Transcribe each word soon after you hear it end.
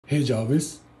Hey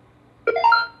Jarvis,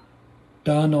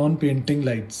 turn on painting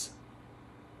lights.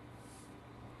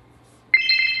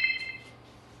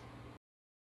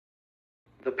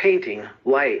 The painting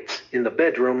lights in the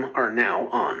bedroom are now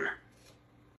on.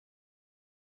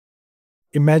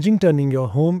 Imagine turning your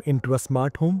home into a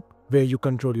smart home where you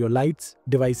control your lights,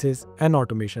 devices, and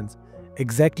automations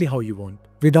exactly how you want,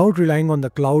 without relying on the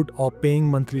cloud or paying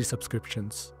monthly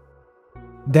subscriptions.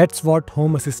 That's what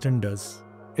Home Assistant does.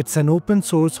 It's an open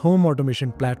source home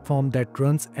automation platform that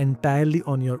runs entirely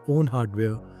on your own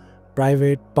hardware,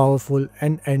 private, powerful,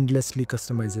 and endlessly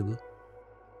customizable.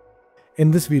 In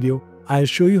this video, I'll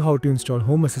show you how to install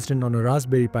Home Assistant on a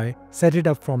Raspberry Pi, set it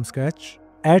up from scratch,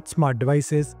 add smart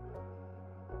devices,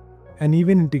 and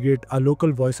even integrate a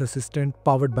local voice assistant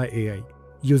powered by AI,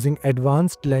 using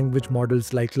advanced language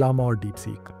models like LLaMA or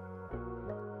DeepSeek.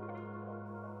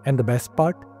 And the best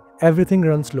part? Everything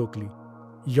runs locally.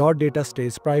 Your data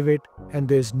stays private and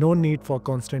there's no need for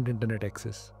constant internet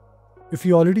access. If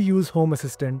you already use Home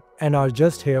Assistant and are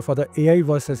just here for the AI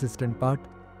voice assistant part,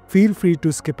 feel free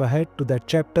to skip ahead to that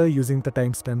chapter using the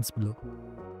timestamps below.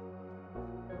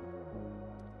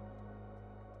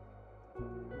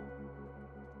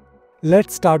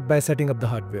 Let's start by setting up the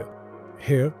hardware.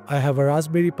 Here, I have a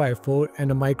Raspberry Pi 4 and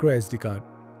a micro SD card.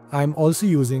 I am also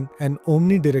using an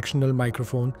omnidirectional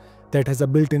microphone that has a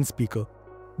built-in speaker.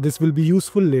 This will be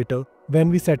useful later when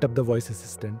we set up the voice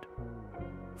assistant.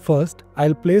 First,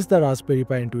 I'll place the Raspberry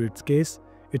Pi into its case.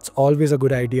 It's always a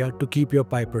good idea to keep your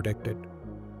Pi protected,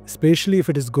 especially if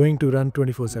it is going to run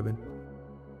 24/7.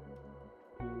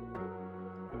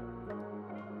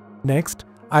 Next,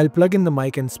 I'll plug in the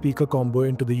mic and speaker combo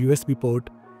into the USB port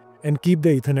and keep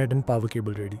the Ethernet and power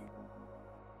cable ready.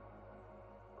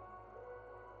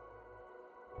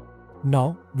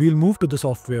 Now, we'll move to the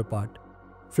software part,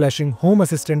 flashing Home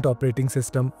Assistant operating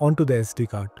system onto the SD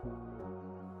card.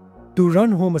 To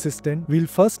run Home Assistant, we'll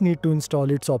first need to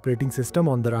install its operating system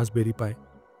on the Raspberry Pi.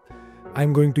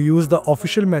 I'm going to use the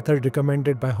official method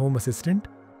recommended by Home Assistant,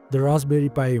 the Raspberry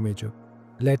Pi imager.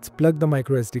 Let's plug the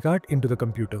micro SD card into the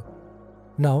computer.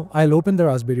 Now, I'll open the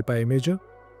Raspberry Pi imager.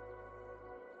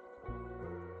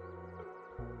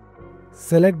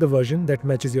 Select the version that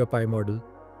matches your Pi model.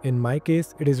 In my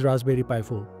case, it is Raspberry Pi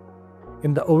 4.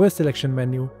 In the OS selection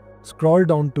menu, scroll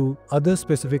down to Other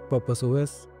Specific Purpose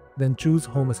OS, then choose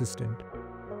Home Assistant.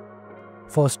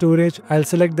 For storage, I'll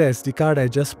select the SD card I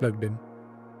just plugged in.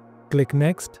 Click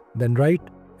Next, then Write,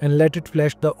 and let it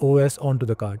flash the OS onto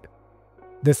the card.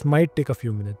 This might take a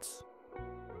few minutes.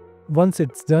 Once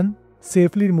it's done,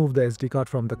 safely remove the SD card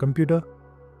from the computer.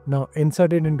 Now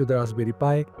insert it into the Raspberry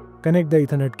Pi, connect the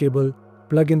Ethernet cable,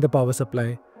 plug in the power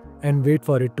supply, and wait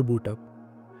for it to boot up.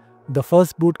 The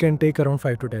first boot can take around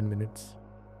 5 to 10 minutes.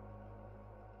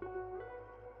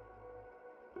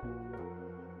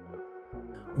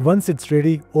 Once it's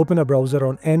ready, open a browser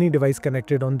on any device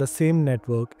connected on the same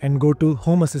network and go to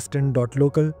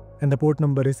homeassistant.local, and the port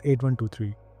number is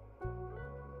 8123.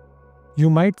 You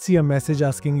might see a message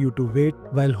asking you to wait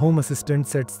while Home Assistant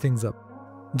sets things up.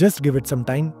 Just give it some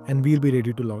time and we'll be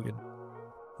ready to log in.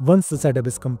 Once the setup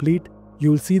is complete,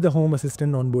 you'll see the Home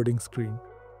Assistant onboarding screen.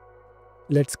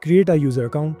 Let's create a user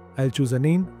account. I'll choose a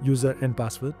name, user, and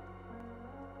password.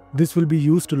 This will be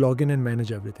used to log in and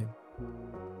manage everything.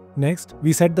 Next,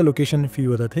 we set the location and a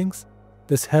few other things.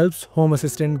 This helps Home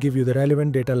Assistant give you the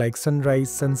relevant data like sunrise,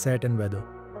 sunset, and weather.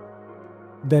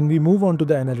 Then we move on to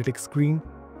the analytics screen.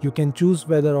 You can choose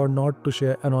whether or not to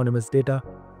share anonymous data.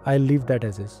 I'll leave that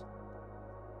as is.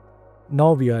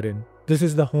 Now we are in. This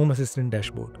is the Home Assistant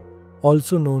dashboard,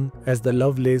 also known as the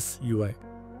Lovelace UI.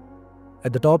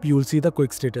 At the top, you'll see the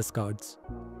quick status cards.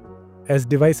 As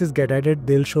devices get added,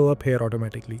 they'll show up here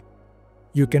automatically.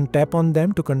 You can tap on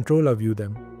them to control or view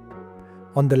them.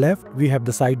 On the left, we have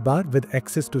the sidebar with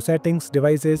access to settings,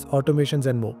 devices, automations,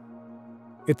 and more.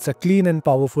 It's a clean and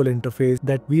powerful interface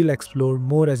that we'll explore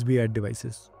more as we add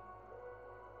devices.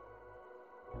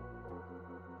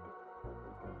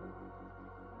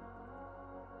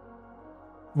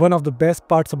 One of the best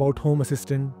parts about Home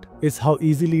Assistant is how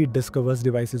easily it discovers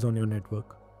devices on your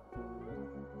network.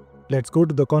 Let's go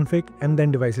to the config and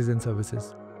then devices and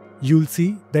services. You'll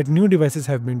see that new devices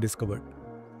have been discovered.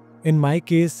 In my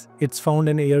case, it's found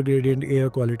an air gradient air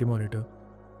quality monitor.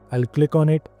 I'll click on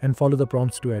it and follow the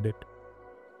prompts to add it.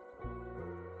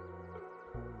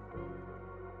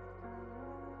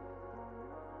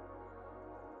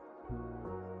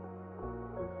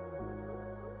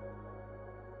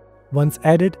 Once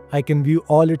added, I can view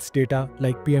all its data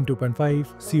like PM2.5,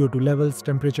 CO2 levels,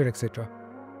 temperature, etc.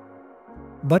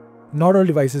 But not all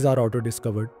devices are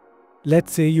auto-discovered.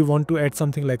 Let's say you want to add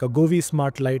something like a Govee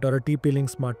smart light or a T-Peeling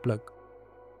smart plug.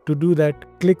 To do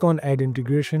that, click on Add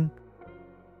Integration.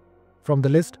 From the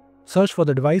list, search for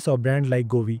the device or brand like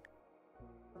Govi.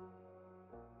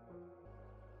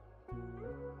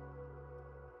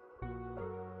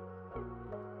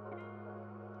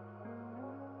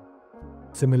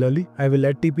 Similarly, I will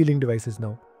add TP-Link devices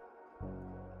now.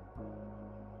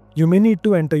 You may need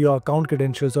to enter your account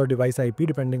credentials or device IP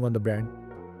depending on the brand.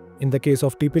 In the case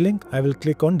of TP-Link, I will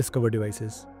click on Discover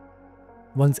Devices.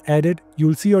 Once added,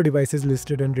 you'll see your devices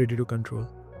listed and ready to control.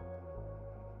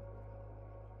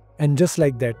 And just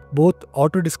like that, both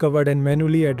auto-discovered and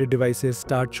manually added devices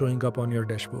start showing up on your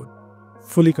dashboard.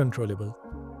 Fully controllable.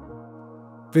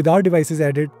 With our devices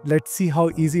added, let's see how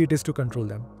easy it is to control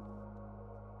them.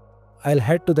 I'll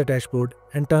head to the dashboard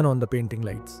and turn on the painting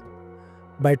lights.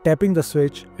 By tapping the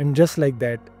switch, and just like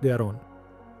that, they are on.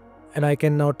 And I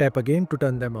can now tap again to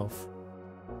turn them off.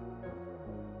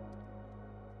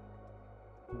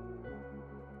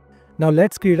 Now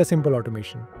let's create a simple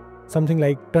automation. Something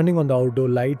like turning on the outdoor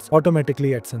lights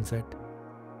automatically at sunset.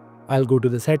 I'll go to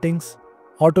the settings,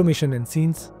 automation and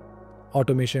scenes,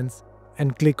 automations,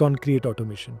 and click on create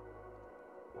automation.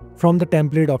 From the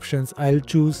template options, I'll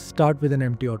choose start with an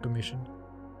empty automation.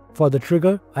 For the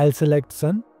trigger, I'll select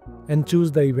sun and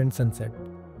choose the event sunset.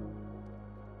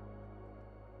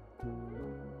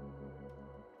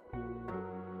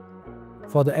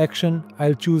 For the action,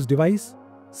 I'll choose device,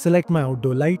 select my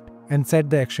outdoor light and set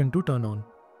the action to turn on.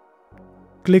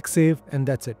 Click save and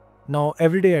that's it. Now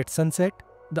every day at sunset,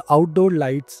 the outdoor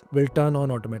lights will turn on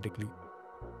automatically.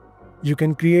 You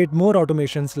can create more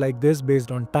automations like this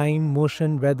based on time,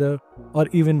 motion, weather, or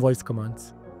even voice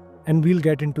commands. And we'll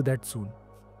get into that soon.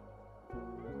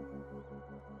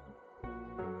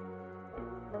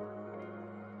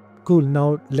 Cool,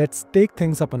 now let's take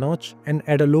things up a notch and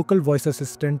add a local voice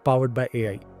assistant powered by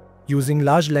AI, using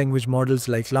large language models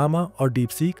like LLaMA or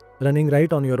DeepSeek running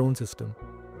right on your own system.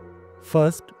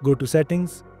 First, go to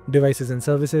Settings, Devices and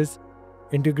Services,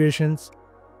 Integrations,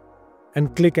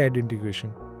 and click Add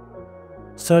Integration.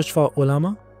 Search for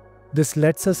LLaMA. This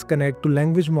lets us connect to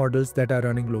language models that are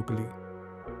running locally.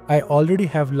 I already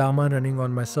have LLaMA running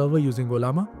on my server using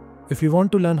LLaMA. If you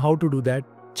want to learn how to do that,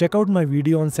 check out my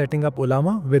video on setting up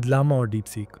LLaMA with LLaMA or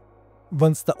DeepSeek.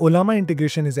 Once the LLaMA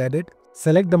integration is added,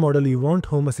 select the model you want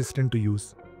Home Assistant to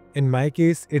use. In my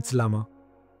case, it's LLaMA.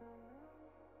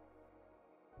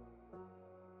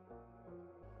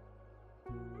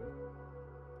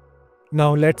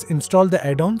 Now let's install the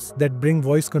add-ons that bring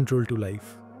voice control to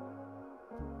life.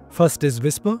 First is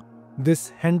Whisper.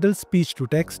 This handles speech to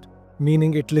text,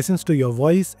 meaning it listens to your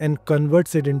voice and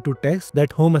converts it into text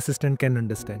that Home Assistant can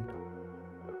understand.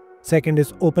 Second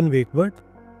is Open Wake Word.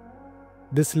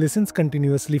 This listens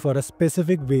continuously for a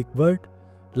specific wake word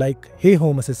like Hey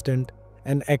Home Assistant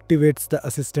and activates the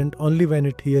assistant only when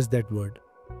it hears that word,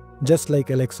 just like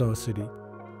Alexa or Siri.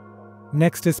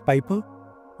 Next is Piper.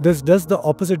 This does the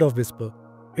opposite of Whisper.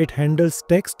 It handles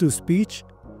text to speech,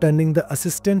 turning the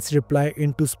assistant's reply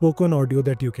into spoken audio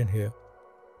that you can hear.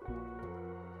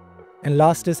 And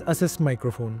last is Assist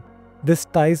Microphone. This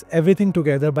ties everything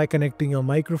together by connecting your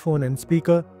microphone and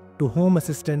speaker to Home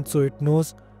Assistant so it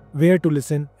knows where to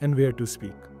listen and where to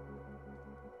speak.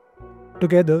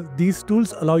 Together, these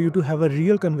tools allow you to have a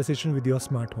real conversation with your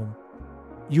smart home.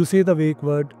 You say the wake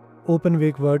word, Open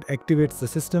Wake Word activates the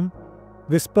system,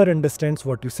 Whisper understands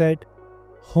what you said,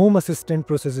 Home Assistant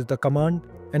processes the command,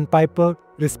 and Piper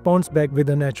responds back with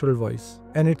a natural voice.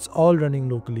 And it's all running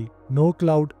locally. No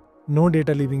cloud, no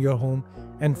data leaving your home,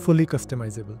 and fully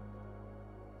customizable.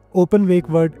 Open Wake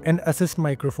Word and Assist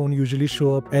Microphone usually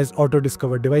show up as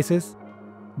auto-discovered devices.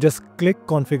 Just click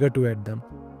Configure to add them.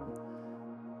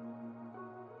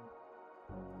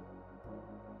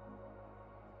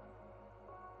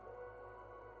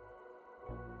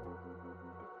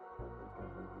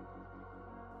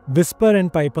 Whisper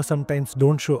and Piper sometimes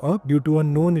don't show up due to a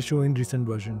known issue in recent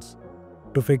versions.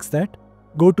 To fix that,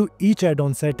 go to each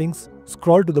add-on settings,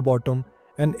 scroll to the bottom,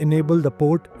 and enable the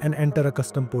port and enter a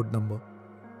custom port number.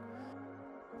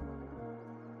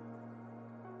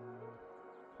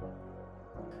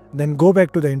 Then go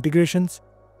back to the integrations,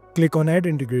 click on Add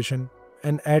Integration,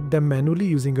 and add them manually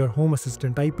using your Home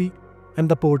Assistant IP and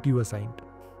the port you assigned.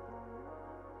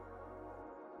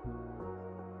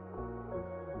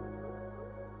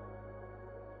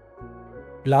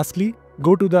 Lastly,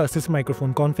 go to the Assist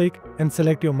Microphone config and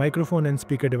select your microphone and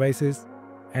speaker devices,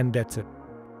 and that's it.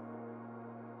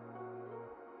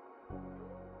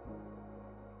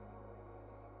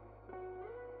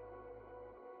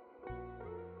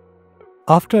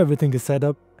 After everything is set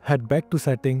up, head back to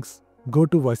Settings, go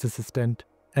to Voice Assistant,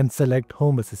 and select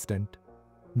Home Assistant.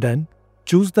 Then,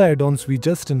 choose the add-ons we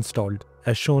just installed,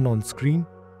 as shown on screen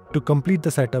to complete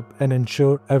the setup and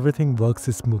ensure everything works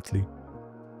smoothly.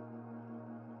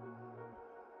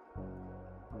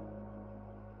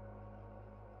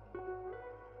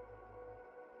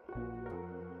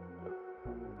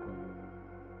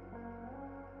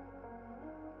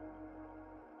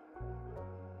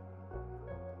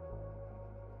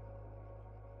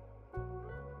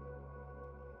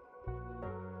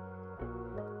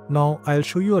 Now I'll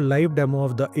show you a live demo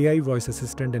of the AI voice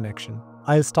assistant in action.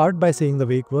 I'll start by saying the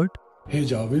wake word. Hey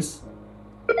Jarvis,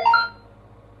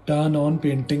 turn on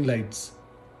painting lights.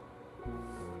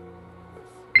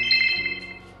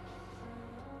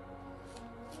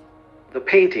 The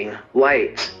painting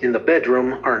lights in the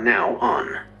bedroom are now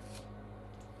on.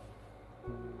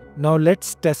 Now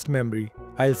let's test memory.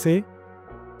 I'll say,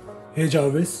 Hey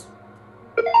Jarvis,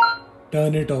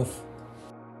 turn it off.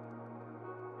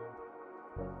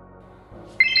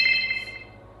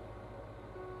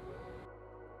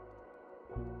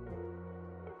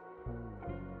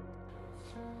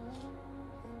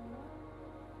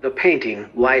 The painting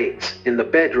lights in the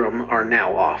bedroom are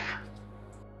now off.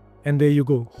 and there you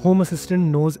go. Home Assistant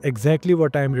knows exactly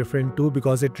what I am referring to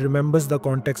because it remembers the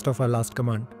context of our last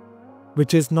command,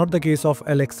 which is not the case of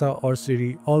Alexa or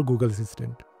Siri or Google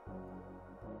Assistant.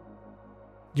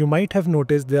 You might have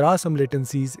noticed there are some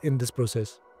latencies in this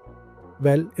process.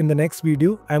 Well, in the next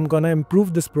video, I'm gonna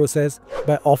improve this process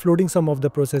by offloading some of the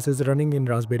processes running in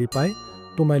Raspberry Pi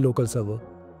to my local server.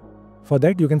 For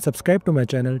that, you can subscribe to my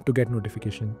channel to get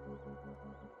notification.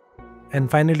 And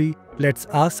finally, let's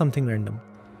ask something random.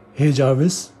 Hey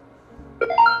Jarvis,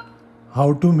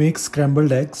 how to make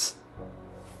scrambled eggs?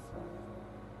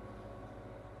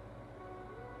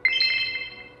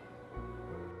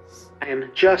 I am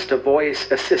just a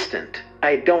voice assistant.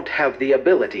 I don't have the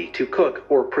ability to cook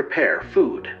or prepare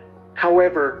food.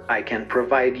 However, I can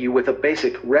provide you with a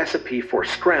basic recipe for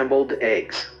scrambled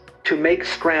eggs. To make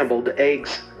scrambled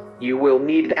eggs, you will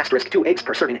need *2 eggs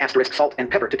per serving, *salt and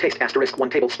pepper to taste,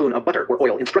 *1 tablespoon of butter or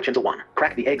oil. Instructions 1.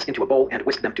 Crack the eggs into a bowl and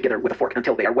whisk them together with a fork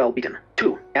until they are well beaten.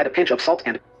 2. Add a pinch of salt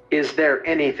and... Is there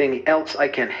anything else I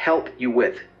can help you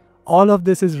with? All of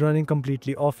this is running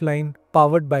completely offline,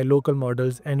 powered by local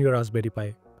models and your Raspberry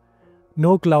Pi.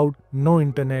 No cloud, no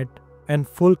internet, and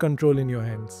full control in your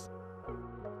hands.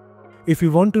 If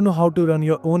you want to know how to run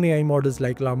your own AI models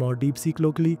like LLaMA or DeepSeek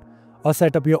locally, or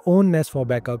set up your own Nest for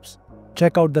backups,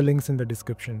 check out the links in the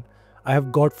description. I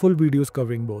have got full videos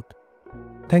covering both.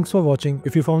 Thanks for watching.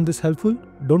 If you found this helpful,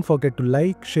 don't forget to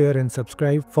like, share, and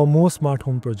subscribe for more smart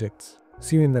home projects.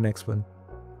 See you in the next one.